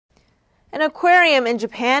An aquarium in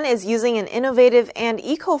Japan is using an innovative and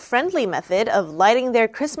eco-friendly method of lighting their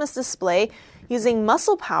Christmas display using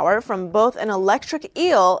muscle power from both an electric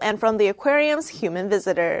eel and from the aquarium's human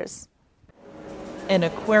visitors. An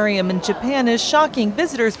aquarium in Japan is shocking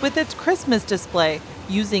visitors with its Christmas display,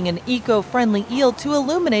 using an eco-friendly eel to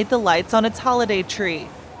illuminate the lights on its holiday tree.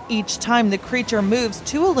 Each time the creature moves,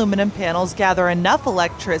 2 aluminum panels gather enough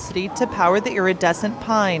electricity to power the iridescent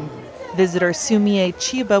pine. Visitor Sumie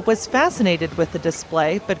Chiba was fascinated with the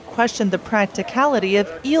display, but questioned the practicality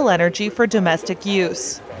of eel energy for domestic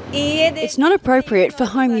use. It's not appropriate for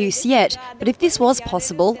home use yet, but if this was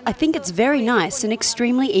possible, I think it's very nice and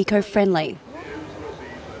extremely eco-friendly.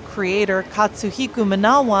 Creator Katsuhiko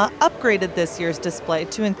Manawa upgraded this year's display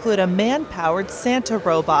to include a man-powered Santa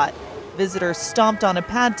robot. Visitors stomped on a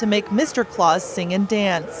pad to make Mr. Claus sing and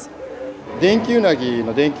dance. We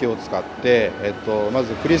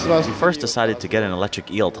first decided to get an electric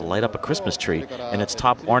eel to light up a Christmas tree and its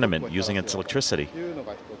top ornament using its electricity.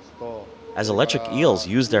 As electric eels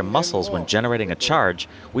use their muscles when generating a charge,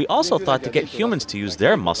 we also thought to get humans to use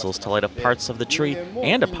their muscles to light up parts of the tree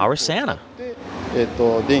and to power Santa.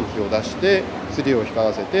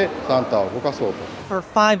 For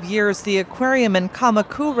 5 years, the aquarium in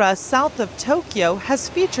Kamakura, south of Tokyo, has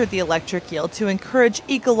featured the electric eel to encourage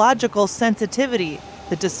ecological sensitivity.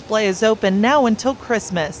 The display is open now until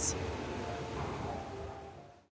Christmas.